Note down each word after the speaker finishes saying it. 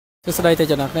គឺស្ដីទៅ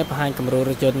ចំណុចនេះបង្ហាញគំរូ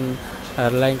រថយន្ត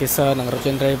LENGLARN និងរថយ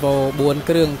ន្ត Revo 4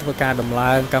 គ្រឿងធ្វើការដំ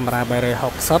ឡើងកាមេរ៉ា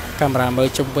360កាមេរ៉ាមើល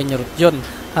ជុំវិញរថយន្ត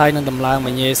ហើយនឹងដំឡើងម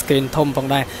ញ៉េ screen ធំផង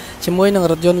ដែរជាមួយនឹង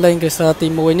រថយន្ត LENGLARN ទី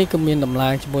1នេះគឺមានដំឡើ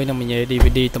ងជាមួយនឹងមញ៉េ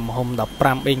DVD ទំហំ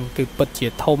15 អ៊ីងគឺពិតជា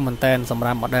ធំមែនតើសម្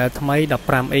រាប់ model ថ្មី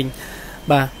15 អ៊ីង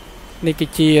បាទនេះគឺ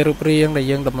ជារូបរាងដែល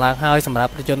យើងដំឡើងហើយសម្រា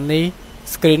ប់រថយន្តនេះ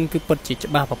screen គឺពិតជា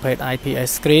ច្បាស់ប្រភេទ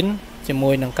IPS screen ជា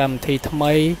មួយនឹងកម្មវិធីថ្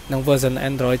មីនិង version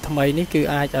Android ថ្មីនេះគឺ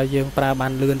អាចឲ្យយើងប្រើបា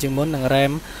នលឿនជាងមុននឹង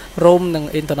RAM ROM និង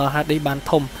internal hard disk បាន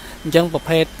ធំអញ្ចឹងប្រ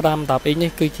ភេទ510 inch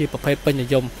នេះគឺជាប្រភេទពេញនិ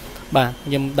យមបាទ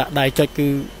ខ្ញុំដាក់ដៃចុចគឺ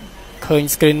ឃើញ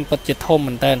screen ពិតជាធំ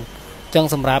មែនតើអញ្ចឹង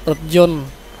សម្រាប់រថយន្ត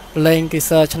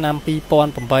LENGLARN ឆ្នាំ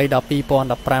2008ដល់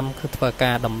2015គឺធ្វើ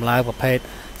ការដំឡើងប្រភេទ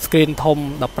screen ធំ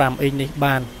15 inch នេះ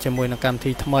បានជាមួយនឹងកម្មវិ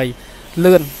ធីថ្មី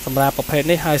លឿនសម្រាប់ប្រភេទ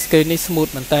នេះហើយ screen នេះ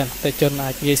smooth មែនតើតែជនអា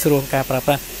ចងាយស្រួលការប្រើ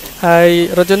ប្រាស់ហើយ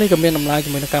រថយន្តនេះក៏មានដំឡើង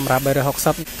ជាមួយនឹងកាមេរ៉ា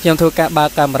360ខ្ញុំធ្វើការបើក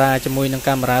កាមេរ៉ាជាមួយនឹង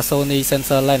កាមេរ៉ា Sony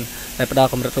sensor lens ដែលផ្ដល់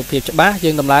កម្រិតរូបភាពច្បាស់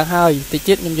យើងដំឡើងហើយតិច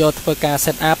ទៀតខ្ញុំយកធ្វើការ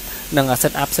set up និង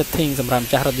set up setting សម្រាប់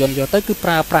ម្ចាស់រថយន្តយកទៅគឺប្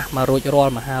រើប្រាស់មករួចរា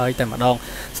ល់មកហើយតែម្ដង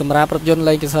សម្រាប់រថយន្ត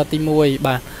LENGLARN ទី1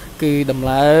បាទគឺដំ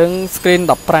ឡើង screen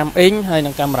 15 inch ហើយនឹ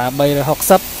ងកាមេរ៉ា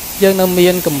360យើងនៅមា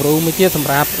នគំរូមួយទៀតសម្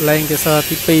រាប់ LENGLARN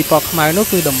ទី2ពណ៌ខ្មៅនោះ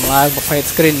គឺដំឡើងប្រភេទ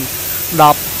screen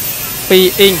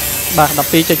 12 inch បាទ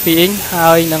 12.2 inch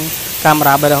ហើយនឹងកាមេ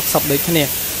រ៉ា360ដូចគ្នា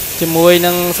ជាមួយ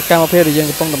នឹងសកម្មភាពដែលយើង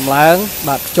កំពុងដំឡើង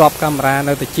បាទភ្ជាប់កាមេរ៉ា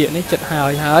នៅតិចនេះចិត្តហើ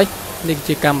យនេះ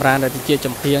ជាកាមេរ៉ានៅតិច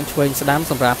ចំហៀងឆ្វេងស្ដាំ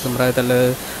សម្រាប់សម្រើទៅលើរ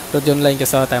ថយន្ត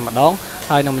LENGLARN តែម្ដង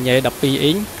ហើយនឹងមញ៉េ12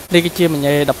 inch នេះគឺជាម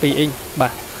ញ៉េ12 inch បា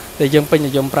ទដែលយើងពេញ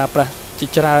និយមប្រើប្រាស់ជា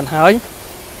ច្រើនហើយ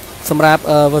សម្រាប់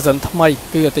version ថ្មី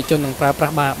គឺអតិថិជននឹងប្រើប្រា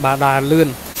ស់បានដល់លឿន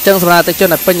អញ្ចឹងសម្រាប់អតិថិជន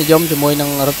ដែលពេញនិយមជាមួយនឹង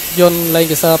រថយន្ត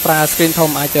LENGLARN ប្រើ screen ធំ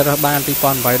អាចរើសបាន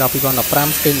2008ដល់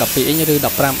2015 screen 12 inch ឬ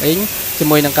15 inch ជា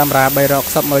មួយនឹងកាមេរ៉ា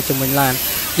360មើលជាមួយឡាន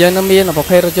យើងនៅមានប្រ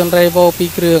ភេទរថយន្ត Revo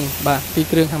 2 គ្រឿងបាទ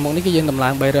2គ្រឿងខាងមុខនេះគឺយើងដំឡើ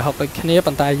ង360ដូចគ្នា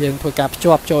ប៉ុន្តែយើងធ្វើការភ្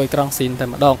ជាប់ចូលអេក្រង់ស៊ីនតែ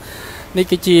ម្ដងនេះ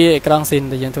គឺជាអេក្រង់ស៊ីន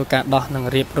ដែលយើងធ្វើការដោះនិង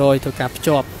រៀបរយធ្វើការភ្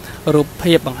ជាប់រូប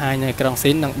ភាពបង្ហាញនៅអេក្រង់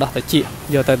ស៊ីននិងដោះតិច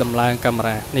យកទៅដំឡើងកាមេ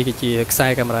រ៉ានេះគឺជាខ្សែ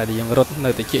កាមេរ៉ាដែលយើងរត់នៅ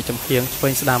តិចចំហៀងឆ្វេ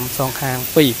ងស្ដាំសងខាង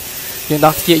2យើង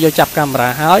ដោះតិចយកចាប់កាមេរ៉ា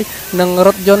ហើយនិងរ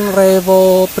ថយន្ត Revo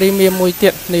Premium មួយទៀ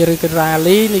តនេះឬគឺ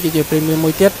Rally នេះគឺជា Premium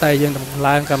មួយទៀតតែយើងដំ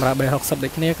ឡើងកាមេរ៉ា360ដូ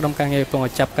ចគ្នាក្រុមការងារកំពុង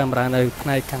ចាប់កាមេរ៉ានៅផ្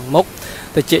នែកខាងមុខ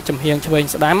តិចចំហៀងឆ្វេង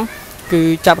ស្ដាំគឺ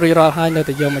ចាប់រួចរាល់ហើយនៅ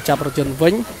តែយកមកចាប់រថយន្តវិ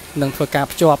ញនិងធ្វើការ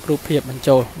ភ្ជាប់រូបភាពបញ្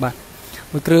ចូលបាទ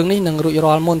មួយគ្រឿងនេះនឹងរួច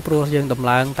រាល់មុនព្រោះយើងដំ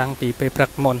ឡើងតាំងពីពេលព្រឹ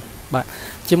កមុនបាទ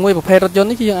ជាមួយប្រភេទរថយន្ត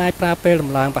នេះគឺយើងអាចប្រើពេល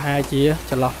ដំឡើងប្រហែលជា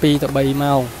ចន្លោះ2ទៅ3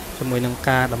ម៉ោងជាមួយនឹង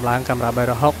ការដំឡើងកាមេរ៉ា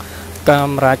360កា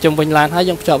មេរ៉ាជុំវិញឡានហើយ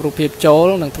យើងភ្ជាប់រូបភាពចូល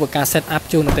និងធ្វើការ set up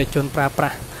ជូនអតិថិជនប្រើប្រា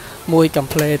ស់មួយកំ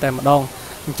ភ្លេតែម្ដង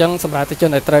អញ្ចឹងសម្រាប់អតិថិជន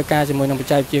ដែលត្រូវការជាមួយនឹងប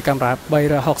ច្ចេកវិទ្យាកាមេរ៉ា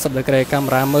360 degree កាមេ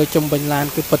រ៉ាមើលជុំវិញឡាន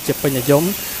គឺពិតជាពេញនិយម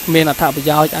មានអត្ថប្រ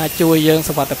យោជន៍អាចជួយយើង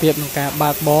សុវត្ថិភាពក្នុងការ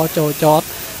បើកបរចូលចត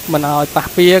មិនឲ្យប៉ះ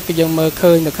ពាល់គឺយើងមើល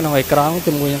ឃើញនៅក្នុងអេក្រង់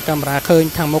ជាមួយនឹងកាមេរ៉ាឃើញ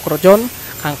ខាងមុខរថយន្ត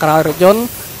ខាងក្រោយរថយន្ត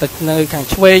ទៅនៅខាង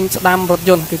ឆ្វេងស្ដាំរថ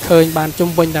យន្តគឺឃើញបានជុំ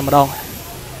វិញតែម្ដង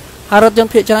ហើយរថយន្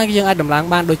តភាគច្រើនគឺយើងអាចដំឡើង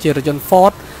បានដូចជារថយន្ត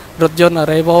Ford រថយន្ត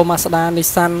Revo Mazda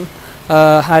Nissan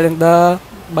Highlander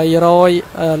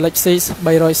 300 Lexus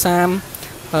 330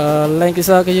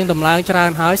 LENGLARN គឺយើងដំឡើងច្រើ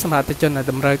នហើយសម្រាប់អតិថិជនដែល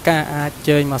តម្រូវការអាច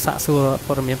ជើញមកសាកសួរ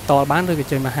ព័ត៌មានផ្ទាល់បានឬក៏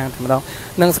ជើញមកហាងតែម្ដង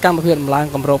និងសកម្មភាពដំឡើង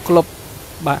កម្រគ្រប់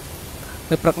បាទ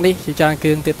នៅព្រឹកនេះជាច្រើនគ្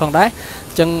រឿងទៀតផងដែរ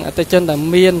អញ្ចឹងអតិថិជនដែល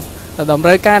មានតម្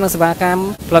រូវការនិងសេវាកម្ម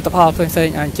ផលិតផលផ្សេង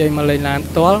ៗអាចជើញមកលេងឡាន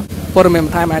ផ្ទាល់ព័ត៌មានប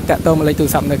ន្ថែមអាចតាក់ទងមកលេខទូរ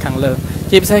ស័ព្ទនៅខាងលើ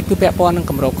ជាពិសេសគឺពាក់ព័ន្ធនឹង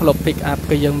កម្រគ្រប់ pick up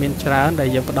គឺយើងមានច្រើនដែល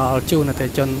យើងផ្ដល់ជូនអតិថិ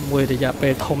ជនមួយរយៈពេ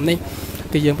លធំនេះ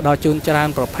គឺយើងផ្ដល់ជូនច្រើន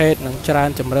ប្រភេទនិងច្រើន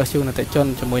ជម្រើសជូនអតិថិជន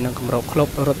ជាមួយនឹងកម្រគ្រ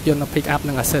ប់រថយន្ត pick up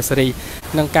និង accessory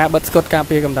និងការបិទស្កុតការ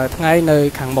ពារកម្ដៅថ្ងៃនៅ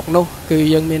ខាងមុខនោះគឺ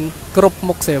យើងមានគ្រប់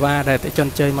មុខសេវាដែលអតិថិជន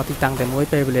ជើញមកទីតាំងតែមួយ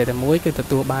ពេលវេលាតែមួយគឺទ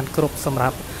ទួលបានគ្រប់សម្រា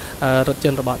ប់រថយ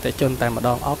ន្តរបស់អតិថិជនតែម្ដ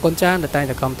ងអរគុណច្រើនដែលតែង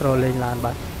តែគ្រប់គ្រងលេងឡាន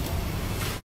បាទ